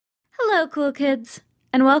Hello, cool kids,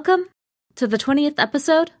 and welcome to the 20th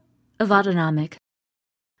episode of Autonomic.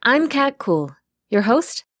 I'm Kat Cool, your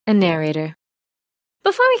host and narrator.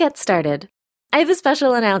 Before we get started, I have a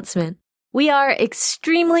special announcement. We are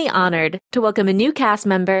extremely honored to welcome a new cast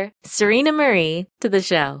member, Serena Marie, to the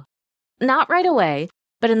show. Not right away,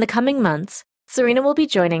 but in the coming months, Serena will be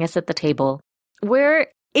joining us at the table. We're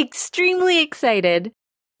extremely excited.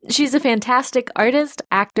 She's a fantastic artist,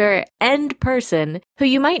 actor, and person who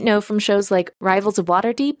you might know from shows like Rivals of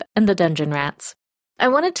Waterdeep and The Dungeon Rats. I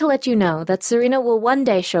wanted to let you know that Serena will one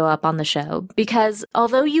day show up on the show because,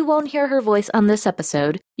 although you won't hear her voice on this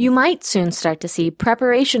episode, you might soon start to see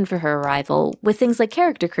preparation for her arrival with things like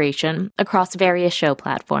character creation across various show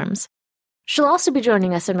platforms. She'll also be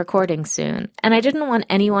joining us in recording soon, and I didn't want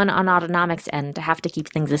anyone on Autonomic's end to have to keep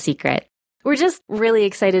things a secret. We're just really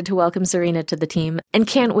excited to welcome Serena to the team and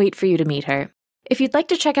can't wait for you to meet her. If you'd like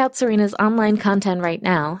to check out Serena's online content right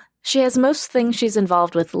now, she has most things she's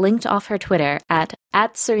involved with linked off her Twitter at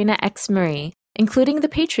 @SerenaXMarie, including the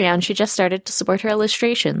Patreon she just started to support her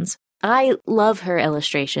illustrations. I love her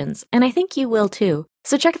illustrations, and I think you will too,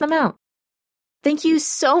 so check them out. Thank you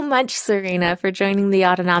so much, Serena, for joining the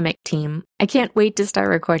Autonomic team. I can't wait to start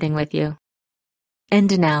recording with you.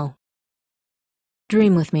 And now,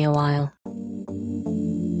 dream with me a while.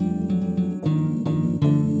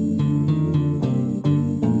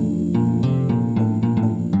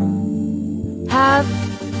 Have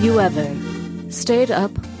you ever stayed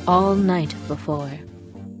up all night before,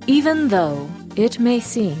 even though it may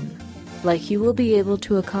seem like you will be able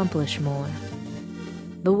to accomplish more?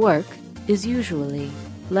 The work is usually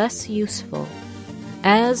less useful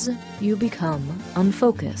as you become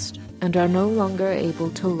unfocused and are no longer able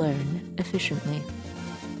to learn efficiently.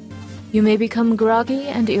 You may become groggy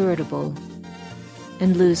and irritable,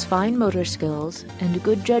 and lose fine motor skills and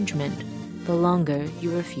good judgment the longer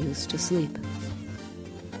you refuse to sleep.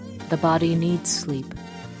 The body needs sleep.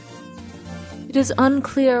 It is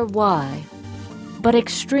unclear why, but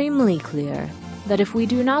extremely clear that if we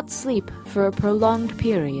do not sleep for prolonged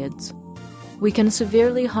periods, we can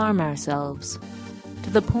severely harm ourselves to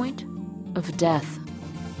the point of death.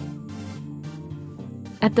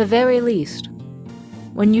 At the very least,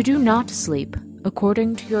 when you do not sleep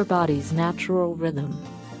according to your body's natural rhythm,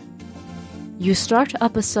 you start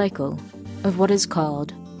up a cycle of what is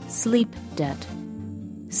called sleep debt.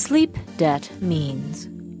 Sleep debt means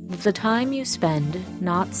that the time you spend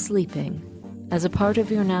not sleeping as a part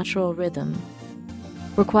of your natural rhythm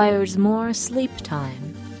requires more sleep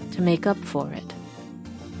time to make up for it.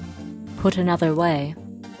 Put another way,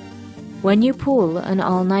 when you pull an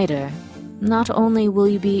all-nighter, not only will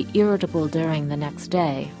you be irritable during the next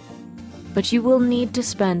day, but you will need to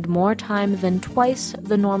spend more time than twice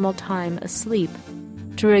the normal time asleep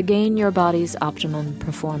to regain your body's optimum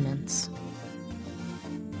performance.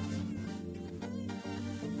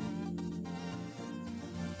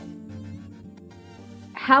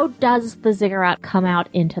 How does the ziggurat come out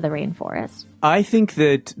into the rainforest? I think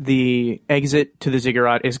that the exit to the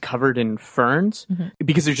ziggurat is covered in ferns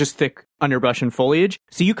because there's just thick underbrush and foliage.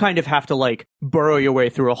 So you kind of have to burrow your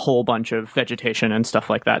way through a whole bunch of vegetation and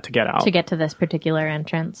stuff like that to get out. To get to this particular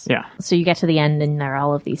entrance. Yeah. So you get to the end and there are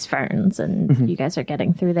all of these ferns and you guys are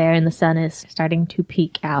getting through there and the sun is starting to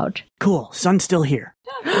peek out. Cool. Sun's still here.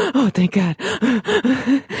 Oh, thank God.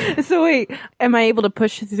 So wait, am I able to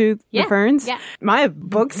push through the ferns? Yeah. I have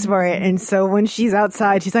books for it. And so when she's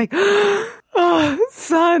outside, she's like, oh,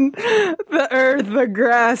 sun, the earth, the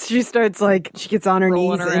grass. She starts she gets on her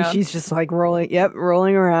knees and she's just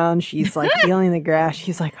rolling around. She's feeling the grass.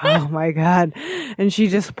 She's like, oh my God. And she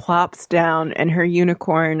just plops down and her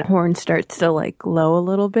unicorn horn starts to glow a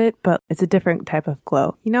little bit, but it's a different type of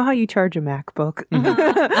glow. You know how you charge a MacBook?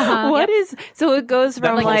 So it goes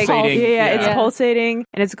from pulsating. It's pulsating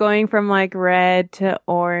and it's going from red to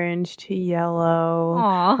orange to yellow.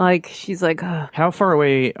 Aww. She's like, oh. How far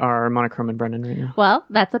away are Monochrome and Brendan right now? Well,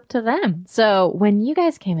 that's up to them. So when you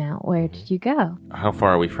guys came out, where did you go? How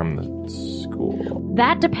far are we from the school?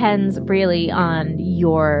 That depends really on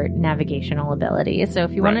your navigational ability. So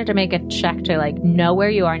if you wanted to make a check to know where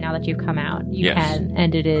you are now that you've come out, you can.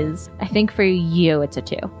 And it is, I think for you, it's a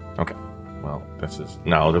 2. Okay. Well, this is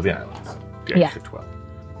knowledge of the islands. The extra 12.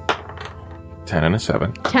 10 and a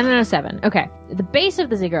 7. 10 and a 7. Okay. the base of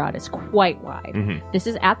the ziggurat is quite wide. This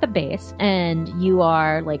is at the base, and you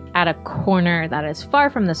are like at a corner that is far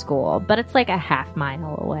from the school, but it's like a half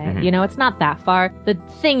mile away. You know, it's not that far. The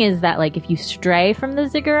thing is that like if you stray from the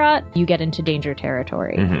ziggurat, you get into danger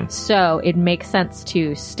territory. So it makes sense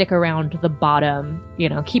to stick around the bottom, you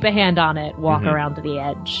know, keep a hand on it, walk around to the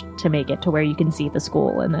edge to make it to where you can see the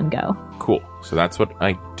school and then go. Cool. So that's what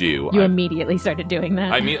I do. You immediately started doing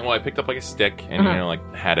that. I picked up like a stick and you know,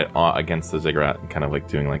 like had it against the ziggurat, and kind of like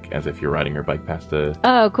doing like as if you're riding your bike past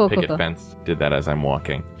a picket fence. Did that as I'm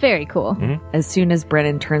walking. Very cool. As soon as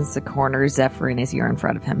Brennan turns the corner, Zephyrin is here in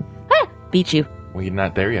front of him. Beat you. Well, you're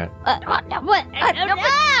not there yet. What?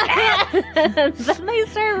 Then they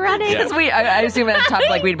start running. Because I assume at the top,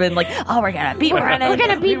 like, we'd been like, oh, we're gonna beat Brennan. We're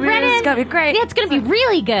gonna beat Brennan. It's gonna be great. Yeah, it's gonna be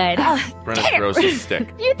really good. Brennan throws his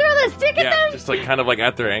stick. You throw the stick at them? Just like kind of like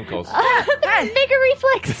at their ankles. Make a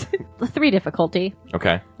reflex. 3 difficulty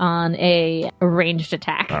Okay. on a ranged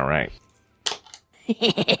attack. All right.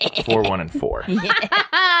 4, 1, and 4. What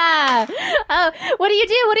do you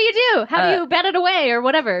do? What do you do? How do you bat it away or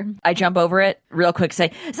whatever? I jump over it real quick,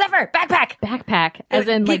 say, Zephyr, backpack! Backpack. As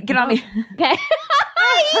in, like, get on me. Okay.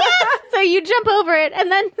 Yes! So you jump over it, and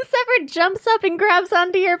then Zephyr jumps up and grabs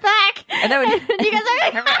onto your back. And then you guys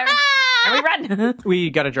are and we run. We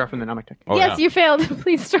got to draw from the Nomic deck. Oh, yes, yeah. you failed.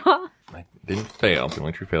 Please draw. I didn't fail. The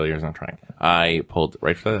only true failure is not trying. I pulled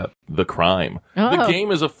right for the crime. Oh. The game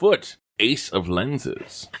is afoot. Ace of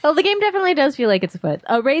lenses. Well, the game definitely does feel like it's afoot.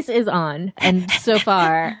 A race is on, and so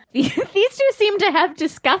far, these two seem to have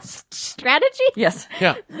discussed strategy. Yes.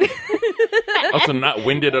 Yeah. Also not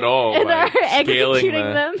winded at all. And by are scaling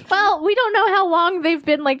executing them. Well, we don't know how long they've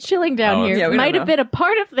been like chilling down here. yeah, we Might don't have know. been a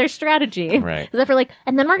part of their strategy. Right. Zephyr like,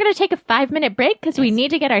 and then we're going to take a 5-minute break because we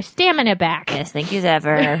need to get our stamina back. Yes, thank you,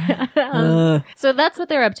 Zephyr. So that's what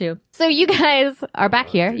they're up to. So you guys are back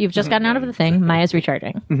here. You've just gotten out of the thing. Maya's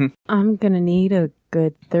recharging. I'm gonna need a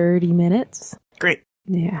good 30 minutes. Great.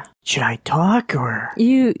 Yeah. Should I talk or?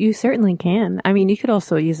 You certainly can. I mean, you could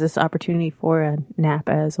also use this opportunity for a nap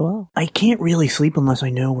as well. I can't really sleep unless I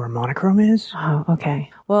know where Monochrome is. Oh, okay.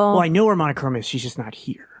 Well, Well, I know where Monochrome is. She's just not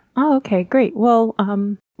here. oh, okay, great. Well,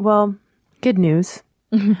 good news.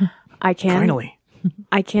 I can. Finally.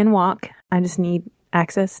 I can walk. I just need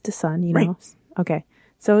access to sun, you know. Right. Okay.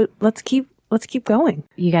 So let's keep going.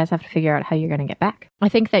 You guys have to figure out how you're going to get back. I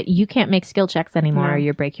think that you can't make skill checks anymore No. or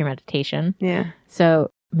you break your meditation. Yeah. So,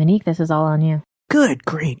 Monique, this is all on you. Good.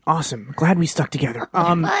 Great. Awesome. Glad we stuck together.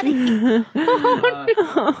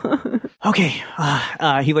 Okay.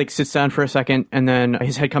 He like sits down for a second and then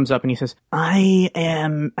his head comes up and he says, I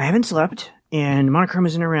haven't slept and Monochrome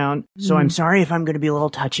isn't around. So I'm sorry if I'm going to be a little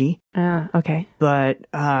touchy, Okay. but,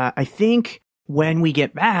 I think when we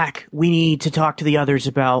get back, we need to talk to the others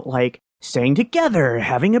about like staying together,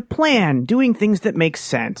 having a plan, doing things that make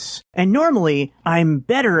sense. And normally I'm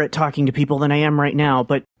better at talking to people than I am right now,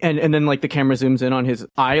 but, and then like the camera zooms in on his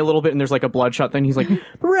eye a little bit and there's like a bloodshot thing. He's like,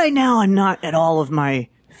 but right now I'm not at all of my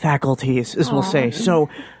faculties, as we'll say. So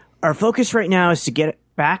our focus right now is to get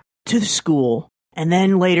back to the school. And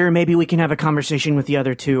then later, maybe we can have a conversation with the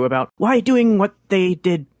other two about why doing what they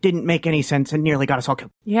did didn't make any sense and nearly got us all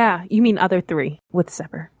killed. Yeah, you mean other 3 with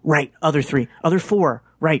Zephyr. Right, other 3. Other 4.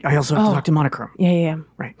 Right, I also have to talk to Monochrome. Yeah.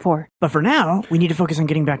 Right. 4. But for now, we need to focus on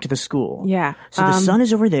getting back to the school. Yeah. So the sun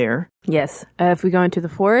is over there. Yes. If we go into the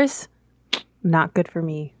forest, not good for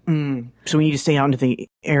me. So we need to stay out into the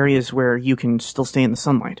areas where you can still stay in the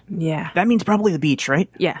sunlight. Yeah. That means probably the beach, right?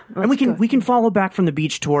 Yeah. And we can follow back from the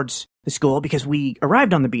beach towards the school because we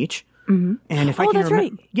arrived on the beach. Mm-hmm. And if I can that's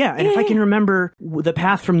right. Yeah, and if I can remember the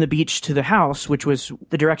path from the beach to the house, which was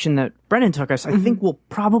the direction that Brennan took us, I think we'll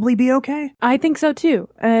probably be okay. I think so too.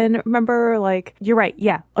 And remember, like, you're right.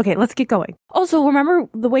 Yeah. Okay, let's get going. Also, remember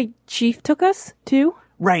the way Chief took us too?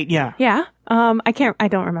 Right, yeah. Yeah. I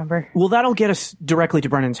don't remember. Well, that'll get us directly to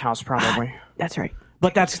Brennan's house, probably. That's right.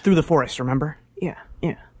 But that's through the forest, remember? Yeah.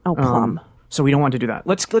 Oh, plum. So we don't want to do that.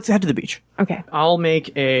 Let's head to the beach. Okay. I'll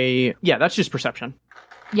make a... Yeah, that's just perception.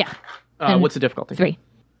 Yeah. And What's the difficulty? 3.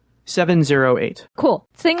 708. Cool.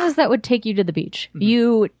 Things that would take you to the beach. Mm-hmm.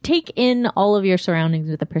 You take in all of your surroundings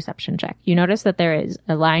with a perception check. You notice that there is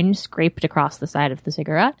a line scraped across the side of the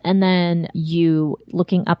ziggurat. And then you,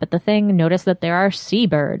 looking up at the thing, notice that there are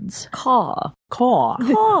seabirds. Caw. Caw.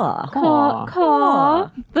 Caw. Caw.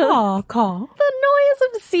 Caw. Caw. The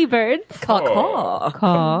noise of seabirds. Caw. Caw.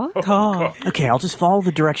 Caw. Caw. Okay, I'll just follow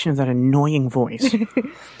the direction of that annoying voice.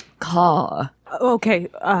 Caw. Okay.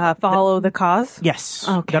 Follow the cause. Yes.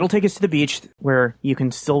 Okay. That'll take us to the beach where you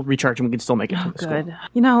can still recharge and we can still make it to the school. Good.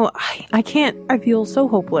 You know, I can't. I feel so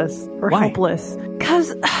hopeless. Or Why? helpless.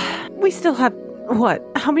 Because we still have, what,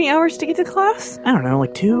 how many hours to get to class? I don't know,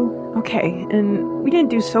 like 2. Okay, and we didn't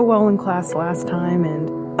do so well in class last time,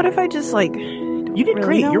 and what if I just, like... You did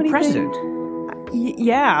great, you're president.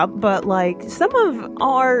 Yeah, but, like, some of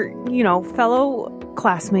our, fellow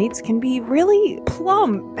classmates can be really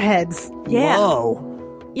plum heads. Yeah.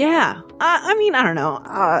 Whoa. Yeah. I mean, I don't know.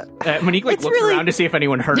 Monique looks around to see if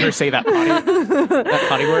anyone heard her say that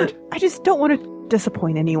potty word. I just don't want to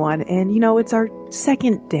disappoint anyone, and, it's our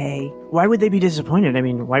second day. Why would they be disappointed? I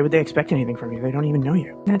mean, why would they expect anything from you? They don't even know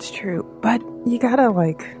you. That's true. But you gotta,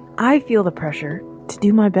 I feel the pressure to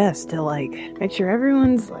do my best to, make sure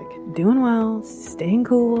everyone's, doing well, staying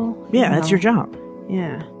cool. Yeah, that's your job.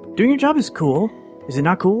 Yeah. Doing your job is cool. Is it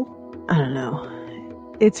not cool? I don't know.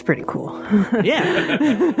 It's pretty cool. Yeah.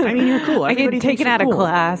 I mean, you're cool. I get taken out of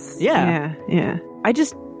class. Yeah. Yeah. I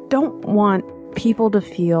just don't want people to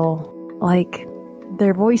feel like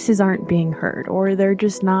their voices aren't being heard, or they're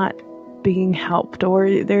just not being helped, or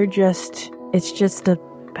it's just a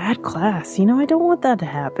bad class. I don't want that to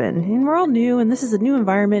happen. And we're all new, and this is a new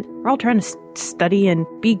environment. We're all trying to study and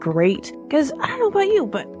be great. Because I don't know about you,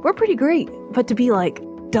 but we're pretty great. But to be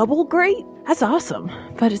double great, that's awesome.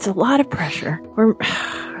 But it's a lot of pressure.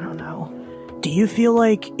 I don't know. Do you feel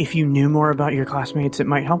like if you knew more about your classmates, it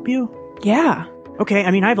might help you? Yeah. Okay,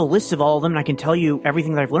 I mean, I have a list of all of them, and I can tell you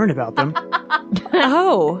everything that I've learned about them.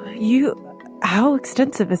 How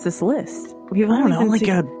extensive is this list? I don't know,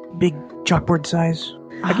 a big chalkboard size.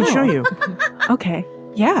 I can show you. Okay.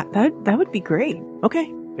 Yeah, that would be great.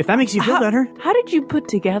 Okay. If that makes you feel better. How did you put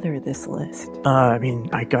together this list? I mean,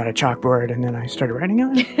 I got a chalkboard and then I started writing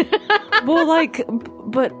on it. Well,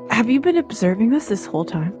 but have you been observing us this whole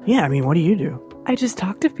time? Yeah, I mean, what do you do? I just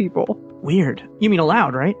talk to people. Weird. You mean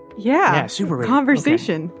aloud, right? Yeah. Yeah, super weird.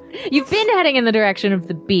 Conversation. Okay. You've been heading in the direction of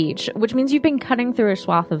the beach, which means you've been cutting through a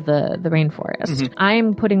swath of the rainforest. Mm-hmm.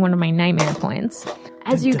 I'm putting one of my nightmare points.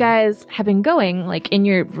 As you guys have been going, in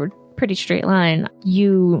your pretty straight line,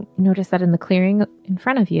 you notice that in the clearing in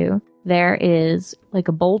front of you, there is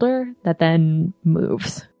a boulder that then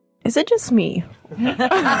moves. Is it just me?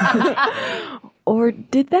 Or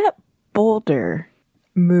did that boulder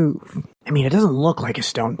move? I mean, it doesn't look like a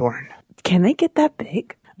Stoneborn. Can they get that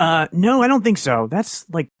big? No, I don't think so. That's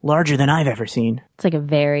larger than I've ever seen. It's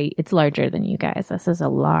it's larger than you guys. This is a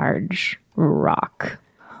large rock.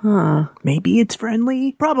 Huh. Maybe it's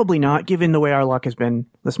friendly? Probably not, given the way our luck has been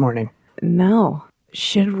this morning. No.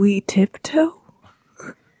 Should we tiptoe?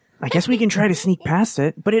 I guess we can try to sneak past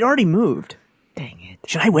it, but it already moved. Dang it.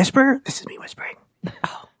 Should I whisper? This is me whispering.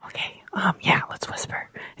 Oh, okay. Yeah, let's whisper.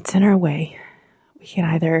 It's in our way. We can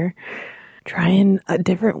either try in a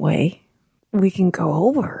different way. We can go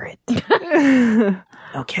over it.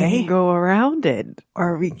 Okay. We can go around it.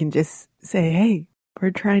 Or we can just say, hey, we're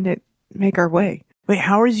trying to make our way. Wait,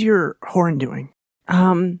 how is your horn doing?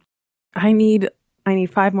 I need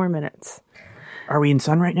 5 more minutes. Are we in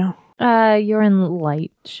sun right now? You're in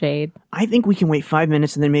light shade. I think we can wait 5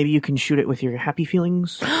 minutes and then maybe you can shoot it with your happy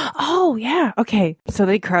feelings. Oh, yeah. Okay. So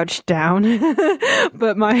they crouch down,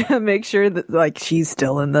 but Maya makes sure that she's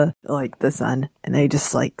still in the sun, and they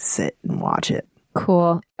just sit and watch it.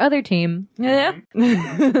 Cool. Other team. Yeah.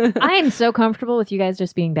 I am so comfortable with you guys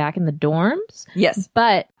just being back in the dorms. Yes.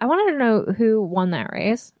 But I wanted to know who won that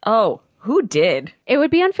race. Oh, who did? It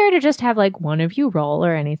would be unfair to just have one of you roll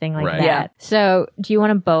or anything like that. Yeah. So do you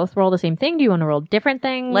want to both roll the same thing? Do you want to roll different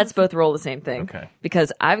things? Let's both roll the same thing. Okay.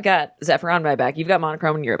 Because I've got Zephyr on my back. You've got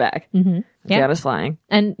Monochrome on your back. Mm-hmm. Fiona's flying.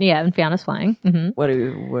 And Fiona's flying. Mm-hmm. What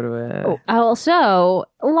do I... Also,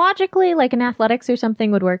 logically, an athletics or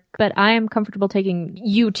something would work, but I am comfortable taking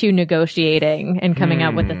you two negotiating and coming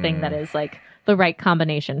up with the thing that is the right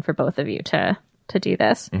combination for both of you to do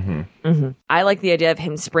this. Mm-hmm. Mm-hmm. I like the idea of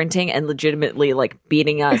him sprinting and legitimately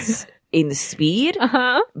beating us in speed.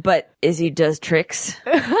 But Izzy does tricks.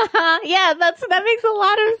 Yeah, that makes a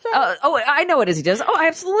lot of sense. I know what Izzy does. Oh, I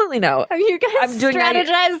absolutely know. You guys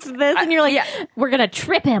strategized this, and you're we're gonna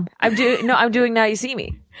trip him. I'm doing Now You See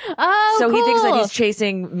Me. Oh, so cool. He thinks that he's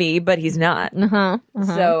chasing me, but he's not.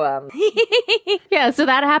 So, yeah, so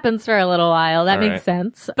that happens for a little while. That All makes right.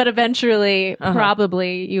 sense. But eventually,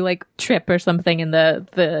 probably you trip or something in the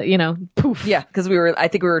poof. Yeah, because I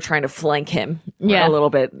think we were trying to flank him Yeah. a little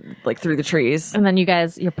bit, through the trees. And then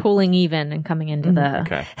you're pulling even and coming into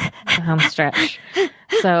the home stretch.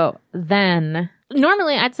 So then,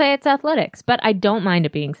 normally I'd say it's athletics, but I don't mind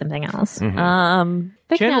it being something else.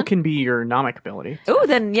 Channel can be your nomic ability. Oh,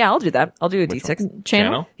 then yeah, I'll do that. I'll do a D6.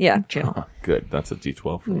 Channel? Yeah, channel. Oh, good. That's a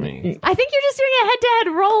D12 for me. I think you're just doing a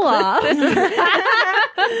head-to-head roll-off.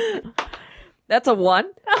 That's a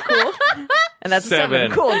 1. Cool. And that's a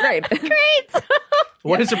 7. Cool, great. Great.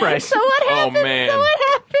 What a surprise. So what happens? Oh, man. So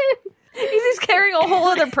what a whole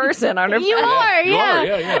other person on her You back. are,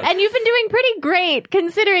 yeah. And you've been doing pretty great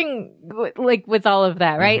considering, like, with all of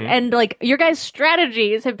that, right? And, like, your guys'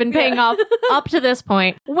 strategies have been paying off up to this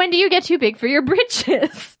point. When do you get too big for your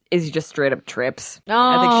britches? Izzy just straight up trips. Oh.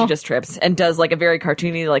 I think she just trips and does like a very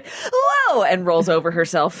cartoony, like, whoa, and rolls over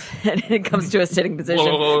herself and it comes to a sitting position.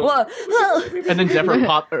 Whoa. Whoa. And then Zephyr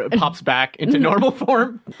pops back into normal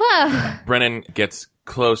form. Brennan gets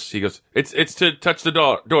close. He goes, it's to touch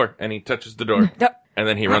the door. And he touches the door. And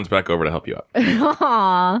then he runs back over to help you out.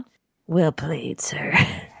 Aww. Well played, sir.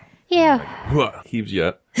 Yeah. Heaves you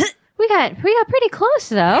up. We got pretty close,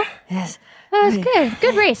 though. Yes. That was good.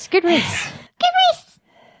 Good race.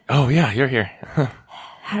 Oh, yeah, you're here.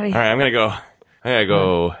 How do we... All right, I gotta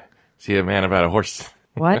go see a man about a horse.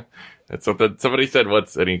 What? That's something somebody said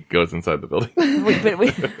once, and he goes inside the building.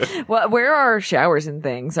 Where are our showers and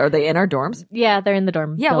things? Are they in our dorms? Yeah, they're in the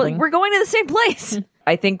dorm building. Well, we're going to the same place.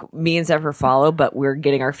 I think me and Zephyr follow, but we're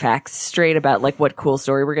getting our facts straight about like what cool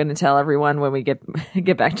story we're going to tell everyone when we get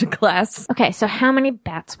back to class. Okay, so how many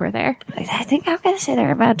bats were there? I think I'm going to say there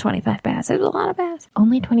are about 25 bats. There's a lot of bats.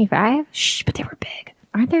 Only 25? Shh, but they were big.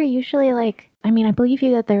 Aren't there usually like... I mean, I believe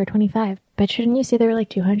you that there were 25, but shouldn't you say there were like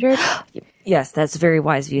 200? Yes, that's very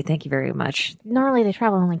wise of you. Thank you very much. Normally they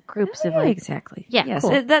travel in like groups of like... Exactly. Yeah, yes,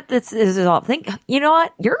 cool. This is all. You know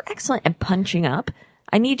what? You're excellent at punching up.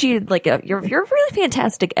 I need you like you're a really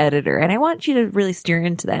fantastic editor, and I want you to really steer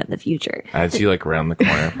into that in the future. As you like round the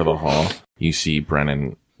corner for the hall, you see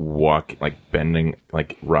Brennan walk, like bending,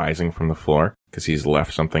 like rising from the floor because he's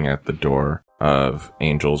left something at the door of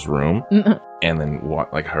Angel's room, and then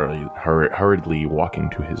walk like hurriedly walking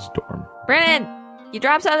to his dorm. Brennan, you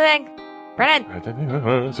dropped something. Brennan.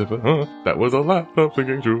 That was a lot of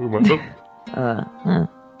thinking to myself.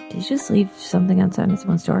 Did you just leave something outside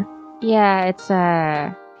someone's door? Yeah, it's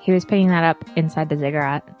he was picking that up inside the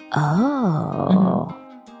ziggurat. Oh.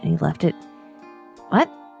 And he left it. What?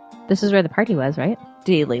 This is where the party was, right?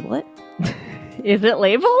 Did he label it? Is it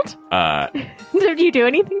labeled? Did you do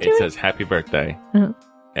anything to it? It says happy birthday.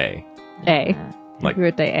 A. A. Like happy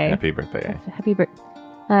birthday A. Happy birthday A. Happy birthday.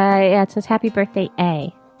 Yeah, it says happy birthday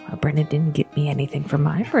A. Well, Brennan didn't get me anything for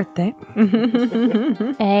my birthday.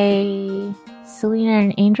 A. Selena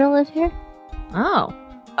and Angel live here? Oh.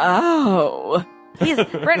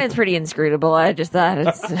 Brennan's pretty inscrutable. I just thought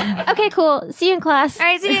it's... Okay, cool. See you in class. All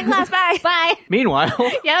right, see you in class. Bye. Bye. Meanwhile,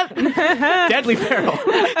 Yep. deadly peril.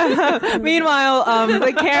 Meanwhile,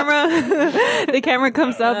 the camera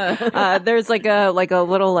comes up. There's like a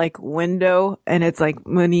little like window, and it's like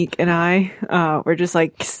Monique and I. We're just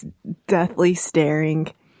like deathly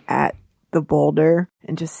staring at the boulder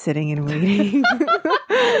and just sitting and waiting.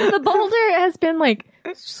 The boulder has been like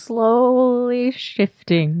slowly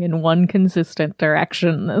shifting in one consistent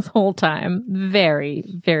direction this whole time. Very,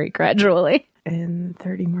 very gradually. In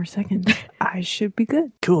 30 more seconds, I should be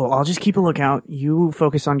good. Cool. I'll just keep a lookout. You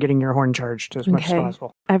focus on getting your horn charged as much as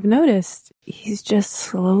possible. I've noticed he's just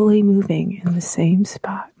slowly moving in the same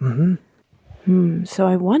spot. So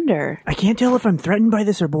I wonder. I can't tell if I'm threatened by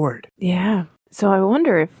this or bored. Yeah. So I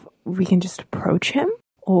wonder if we can just approach him,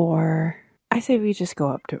 or I say we just go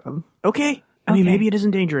up to him. Okay. I mean, maybe it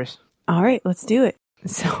isn't dangerous. All right, let's do it.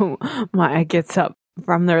 So Maya gets up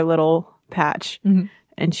from their little patch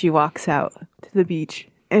and she walks out to the beach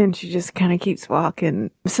and she just kind of keeps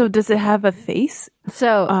walking. So does it have a face?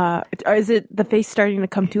 So, or is it the face starting to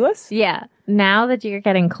come to us? yeah. Now that you're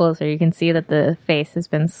getting closer, you can see that the face has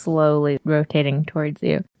been slowly rotating towards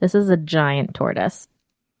you. This is a giant tortoise.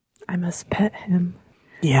 I must pet him.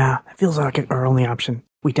 Yeah, that feels like our only option.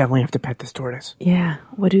 We definitely have to pet this tortoise. Yeah.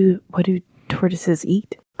 What do tortoises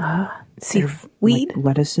eat? Seaweed? Like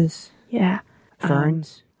lettuces? Yeah.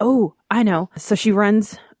 Ferns? Oh, I know. So she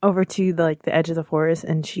runs over to the edge of the forest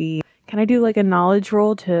and can I do like a knowledge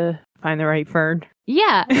roll to find the right fern?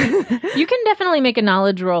 Yeah. You can definitely make a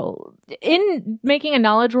knowledge roll. In making a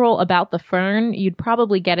knowledge roll about the fern, you'd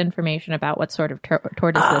probably get information about what sort of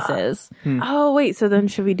tortoise this is. Oh, wait. So then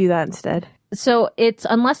should we do that instead? So it's,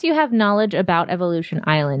 unless you have knowledge about Evolution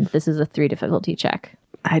Island, this is a 3 difficulty check.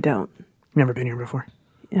 I don't. Never been here before.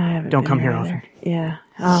 I haven't. Don't been come here either. often. Yeah.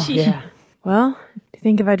 Oh, yeah. Well, do you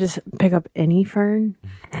think if I just pick up any fern,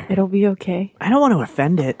 it'll be okay? I don't want to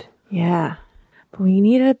offend it. Yeah. But we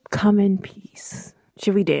need to come in peace.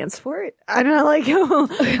 Should we dance for it? I don't know, like, we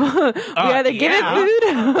either give it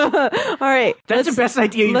food. All right. That's the best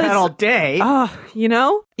idea you've had all day. Oh,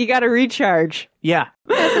 You got to recharge. Yeah.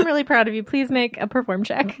 Guys, I'm really proud of you. Please make a perform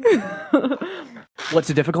check. What's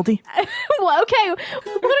the difficulty? Well, okay.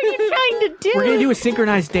 What are you trying to do? We're going to do a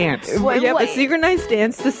synchronized dance. A synchronized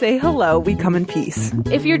dance to say hello. We come in peace.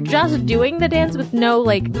 If you're just doing the dance with no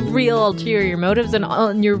like real ulterior motives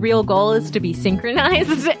and your real goal is to be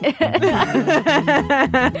synchronized, then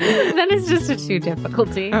it's just a 2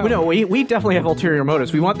 difficulty. No, we definitely have ulterior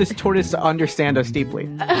motives. We want this tortoise to understand us deeply.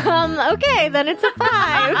 Okay, then it's a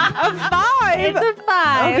 5. A 5? It's a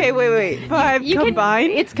 5. Okay, wait. 5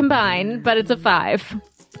 combined? It's combined, but it's a 5.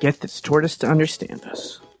 Get this tortoise to understand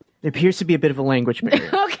us. There appears to be a bit of a language barrier.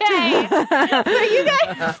 Okay. So you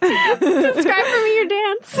guys describe for me your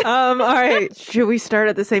dance. All right. Should we start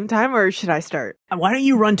at the same time or should I start? Why don't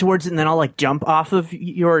you run towards it and then I'll like jump off of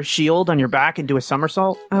your shield on your back and do a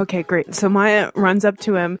somersault? Okay, great. So Maya runs up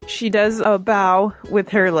to him. She does a bow with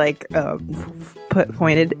her like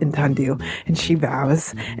pointed in Tandu, and she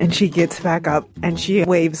bows and she gets back up and she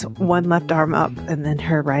waves one left arm up and then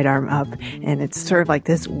her right arm up, and it's sort of like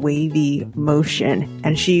this wavy motion,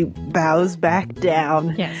 and she bows back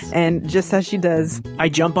down. Yes. And just as she does, I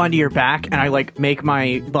jump onto your back and I like make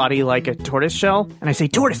my body like a tortoise shell and I say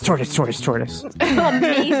tortoise, tortoise, tortoise, tortoise.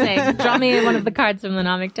 Amazing. Draw me one of the cards from the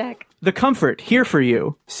Nomic deck. The comfort, here for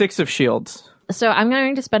you. 6 of shields. So I'm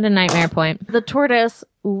going to spend a nightmare point. The tortoise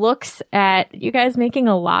looks at you guys making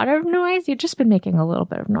a lot of noise. You've just been making a little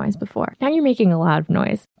bit of noise before. Now you're making a lot of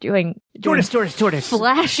noise. Doing Tortoise,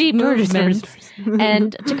 flashy movements.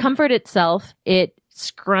 And to comfort itself, it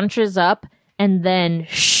scrunches up and then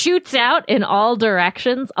shoots out in all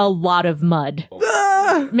directions a lot of mud.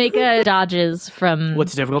 Make a dodges from...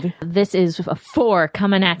 What's the difficulty? This is a 4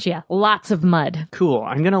 coming at you. Lots of mud. Cool.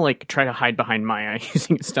 I'm gonna like try to hide behind Maya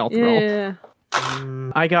using a stealth roll.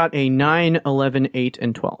 I got a 9, 11, 8,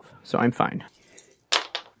 and 12. So I'm fine.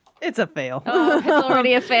 it's a fail. Oh, it's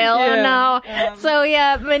already a fail. Yeah. Oh, no. So,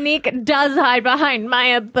 yeah, Monique does hide behind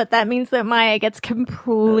Maya, but that means that Maya gets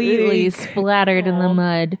completely splattered in the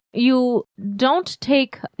mud. You don't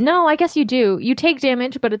take... No, I guess you do. You take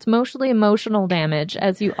damage, but it's mostly emotional damage,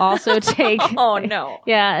 as you also take... Oh, no.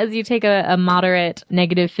 Yeah, as you take a moderate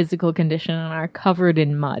negative physical condition and are covered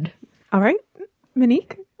in mud. All right,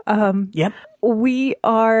 Monique. Yep. We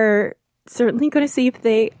are certainly going to see if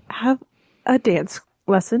they have a dance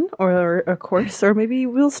lesson or a course, or maybe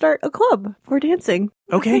we'll start a club for dancing.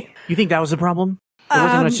 Okay. You think that was the problem? It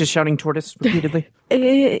wasn't us just shouting tortoise repeatedly?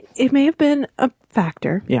 It may have been a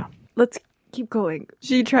factor. Yeah. Let's keep going.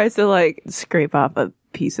 She tries to like scrape off a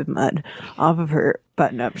piece of mud off of her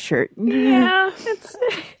button-up shirt. Yeah, it's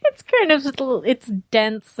kind of it's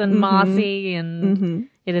dense and mossy, and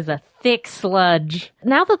it is a thick sludge.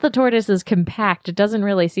 Now that the tortoise is compact, it doesn't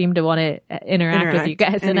really seem to want to interact with you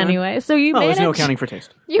guys in any way. So you there's no accounting for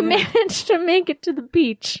taste. You managed to make it to the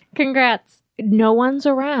beach. Congrats. No one's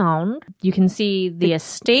around. You can see the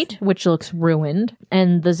estate, which looks ruined,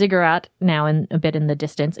 and the ziggurat now a bit in the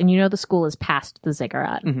distance. And you know the school is past the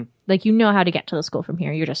ziggurat. Like, you know how to get to the school from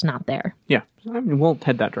here. You're just not there. Yeah. I mean, we'll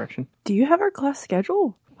head that direction. Do you have our class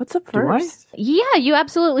schedule? What's up Do I? first? Yeah, you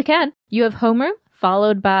absolutely can. You have homeroom,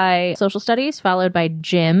 followed by social studies, followed by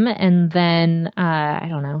gym, and then, I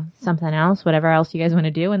don't know, something else, whatever else you guys want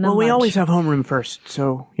to do. And then We lunch. always have homeroom first,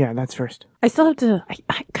 so yeah, that's first. I still have to...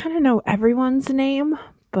 I kind of know everyone's name,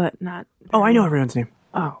 but not... Oh, I know everyone's name.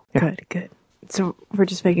 Oh, Yeah. good. So we're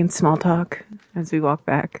just making small talk as we walk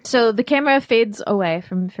back. So the camera fades away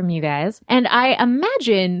from you guys, and I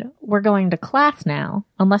imagine we're going to class now,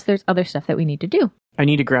 unless there's other stuff that we need to do. I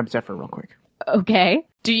need to grab Zephyr real quick. Okay.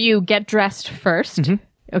 Do you get dressed first?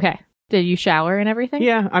 Okay. Did you shower and everything?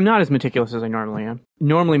 Yeah, I'm not as meticulous as I normally am.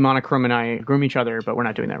 Normally, Monochrome and I groom each other, but we're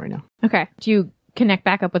not doing that right now. Okay. Do you connect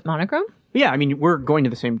back up with Monochrome? Yeah, I mean, we're going to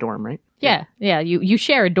the same dorm, right? Yeah. You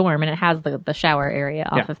share a dorm, and it has the shower area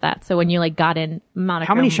off of that. So when you like got in Monochrome...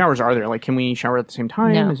 How many showers are there? Like, can we shower at the same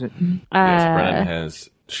time? No. Is it? Yes, Brennan has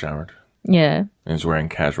showered Yeah. and is wearing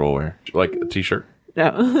casual wear, like a t-shirt.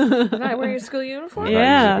 No. Not wearing your school uniform?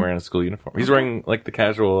 Yeah. He's wearing a school uniform. He's wearing like the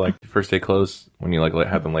casual, like first day clothes when you like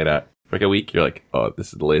have them laid out for like a week. You're like, oh,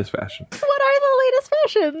 this is the latest fashion. What are the latest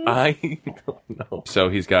fashions? I don't know. So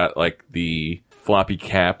he's got like the floppy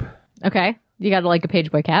cap, Okay. You got like a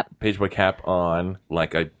pageboy cap. pageboy cap on,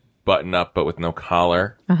 like a button up but with no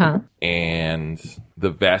collar, and the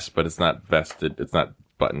vest, but it's not vested. It's not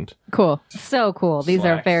buttoned. Cool. So cool. These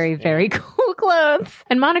are Slacks, very, very cool clothes.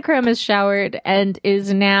 And Monochrome is showered and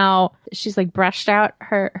is now, she's like brushed out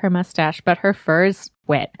her mustache, but her fur's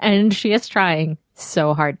wet. And she is trying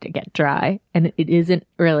so hard to get dry. And it isn't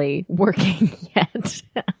really working yet.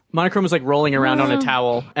 Monochrome is like rolling around on a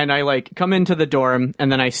towel, and I like come into the dorm,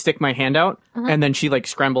 and then I stick my hand out, and then she like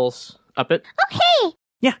scrambles up it. Okay.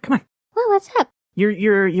 Yeah, come on. Well, what's up?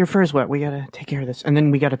 Your fur is wet. We gotta take care of this, and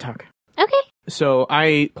then we gotta talk. Okay. So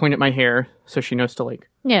I point at my hair so she knows to like.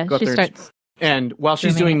 Yeah, go up she there starts. And while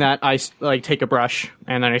she's doing that, I like take a brush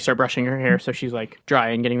and then I start brushing her hair so she's like dry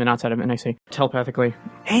and getting the knots out of it. And I say telepathically,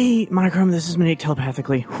 "Hey, Monochrome, this is Monique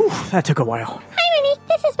telepathically." Whew, that took a while. Hi, Monique.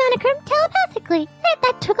 This is Monochrome telepathically.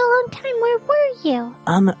 That took a long time. Where were you?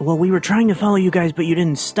 Well, we were trying to follow you guys, but you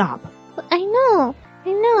didn't stop. Well, I know.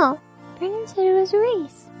 Brennan said it was a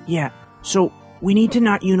race. Yeah. So we need to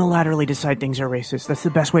not unilaterally decide things are racist. That's the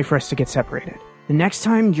best way for us to get separated. The next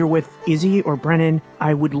time you're with Izzy or Brennan,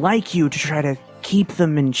 I would like you to try to keep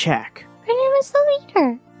them in check. Brennan was the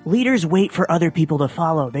leader. Leaders wait for other people to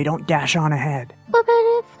follow. They don't dash on ahead. Well, but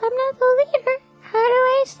if I'm not the leader, how do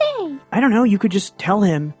I say? I don't know. You could just tell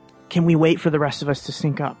him, can we wait for the rest of us to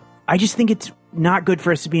sync up? I just think it's not good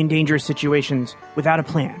for us to be in dangerous situations without a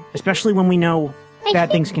plan, especially when we know bad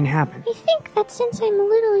things can happen. I think that since I'm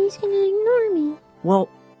little, he's going to ignore me. Well,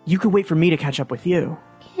 you could wait for me to catch up with you.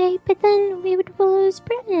 Okay, but then we would lose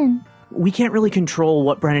Brennan. We can't really control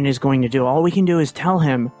what Brennan is going to do. All we can do is tell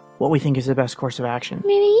him what we think is the best course of action.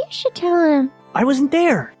 Maybe you should tell him. I wasn't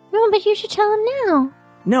there. No, but you should tell him now.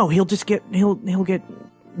 No, he'll get,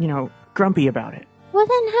 grumpy about it. Well,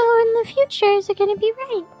 then how in the future is it going to be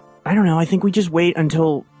right? I don't know. I think we just wait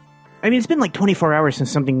until... I mean, it's been like 24 hours since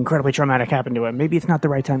something incredibly traumatic happened to him. Maybe it's not the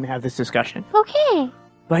right time to have this discussion. Okay.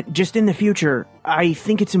 But just in the future, I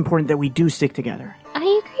think it's important that we do stick together. I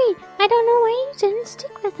agree. I don't know why you didn't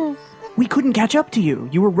stick with us. We couldn't catch up to you.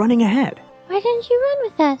 You were running ahead. Why didn't you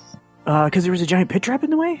run with us? Because there was a giant pit trap in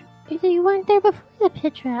the way? Because you weren't there before the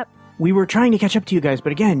pit trap. We were trying to catch up to you guys,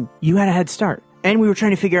 but again, you had a head start. And we were trying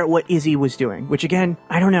to figure out what Izzy was doing, which again,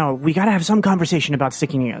 I don't know. We gotta have some conversation about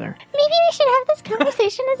sticking together. Maybe we should have this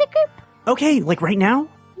conversation as a group. Okay, like right now?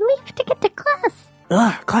 We have to get to class.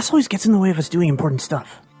 Class always gets in the way of us doing important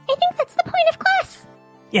stuff. I think that's the point of class.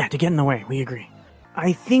 Yeah, to get in the way, we agree.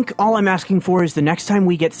 I think all I'm asking for is the next time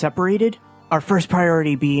we get separated, our first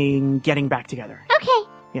priority being getting back together. Okay.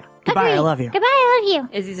 Yeah. Goodbye, Agreed. I love you. Goodbye, I love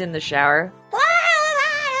you. Izzy's in the shower.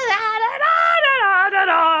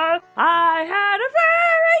 I had a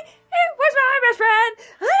fairy. It was my best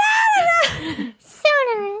friend. So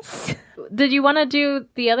nice. Did you want to do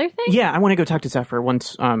the other thing? Yeah, I want to go talk to Zephyr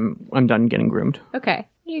once I'm done getting groomed. Okay.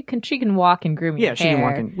 She can walk and groom your Yeah, she hair. can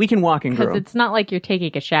walk in. We can walk and Because groom. it's not like you're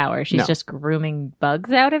taking a shower. She's No. just grooming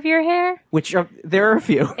bugs out of your hair. Which there are a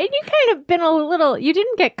few. And you kind of been a little... You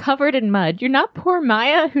didn't get covered in mud. You're not poor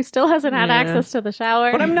Maya, who still hasn't had access to the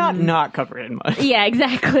shower. But I'm not covered in mud. Yeah,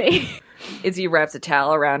 exactly. Izzy wraps a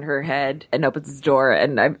towel around her head and opens his door,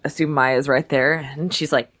 and I assume Maya's right there, and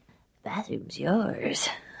she's like, "Bathroom's yours."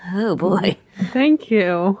 Oh boy. Thank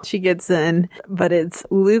you. She gets in, but it's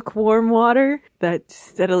lukewarm water that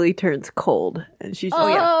steadily turns cold. And she's Oh,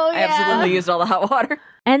 yeah. Oh, I absolutely used all the hot water.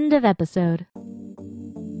 End of episode.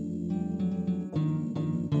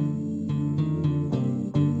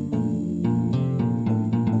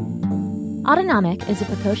 Autonomic is a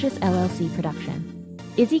Precocious LLC production.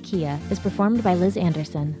 Izzy Kia is performed by Liz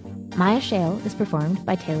Anderson. Maya Shale is performed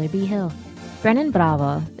by Taylor B. Hill. Brennan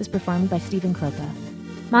Bravo is performed by Stephen Klopa.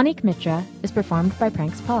 Monique Mitra is performed by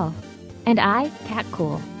Pranks Paul. And I, Kat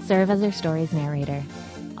Cool, serve as our story's narrator.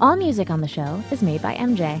 All music on the show is made by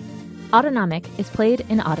MJ. Autonomic is played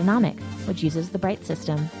in Autonomic, which uses the Bright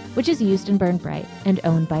system, which is used in Burn Bright and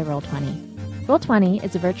owned by Roll20. Roll20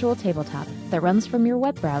 is a virtual tabletop that runs from your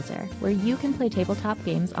web browser, where you can play tabletop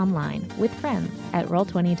games online with friends at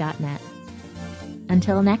roll20.net.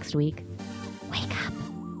 Until next week,